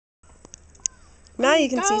Now you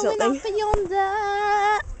can see something. Going off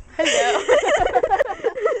yonder. Hello.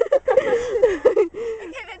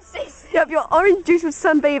 Okay then, Stacie. Yep, your orange juice was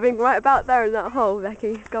sunbathing right about there in that hole,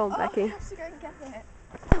 Becky. Go on, Becky. I have to go and get it.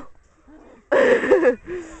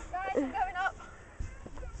 Guys, I'm going up.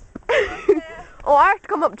 Oh, I have to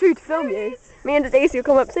come up too to film you. Me and Stacie will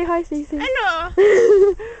come up. Say hi, Stacie. Hello.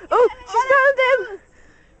 Oh, she's found him.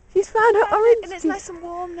 She's found her orange And it's juice. nice and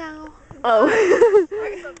warm now. Oh.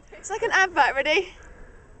 It's like an advert, ready?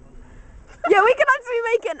 Yeah, we can actually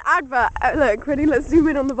make an advert. Look, ready? Let's zoom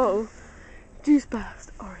in on the bottle. Juice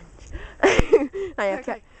burst, orange. Now you have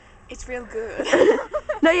to Okay. It's real good.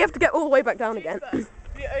 now you have to get all the way back down again. The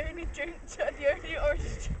only orange juice to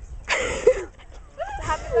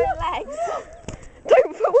have no legs.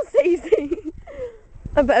 Don't fall, Stacie.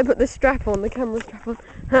 I better put the strap on, the camera strap on.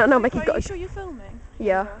 No, Becky Are got. you sure you're filming?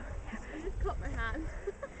 Yeah. I just cut my hand.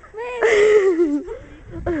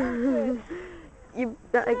 You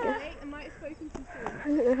better get. I might have spoken too soon. I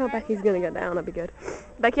don't know how Becky's gonna get down. That'd be good.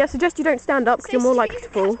 Becky, I suggest you don't stand up because you're more likely to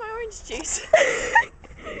fall. Catch my orange juice.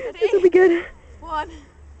 This will be good. 1,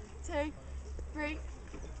 2, 3.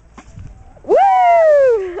 Woo!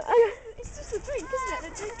 It's just a drink, isn't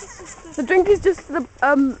it? The drink is just the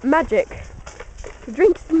magic. The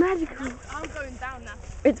drink is magical. I'm going down now.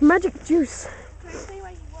 It's magic juice. Don't stay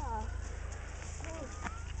where you were.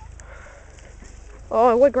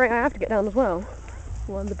 Oh, what great! I have to get down as well.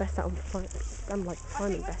 Well, I'm the best out of the fight. I'm like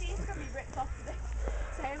finding best. It's gonna be ripped off today.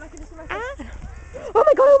 So I can just Oh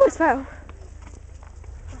my god! I almost fell.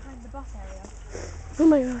 behind the bus area. Oh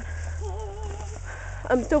my god.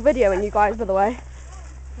 I'm still videoing you guys, by the way.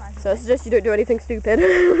 So I suggest you don't do anything stupid.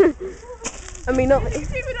 I mean, not.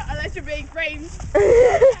 Stupid unless you're being framed.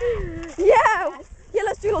 Yeah. Yeah.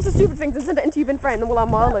 Let's do lots of stupid things and send it into you've been framed, and we'll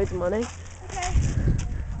have loads of money. Okay.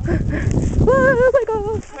 Oh my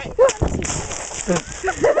god. Wait,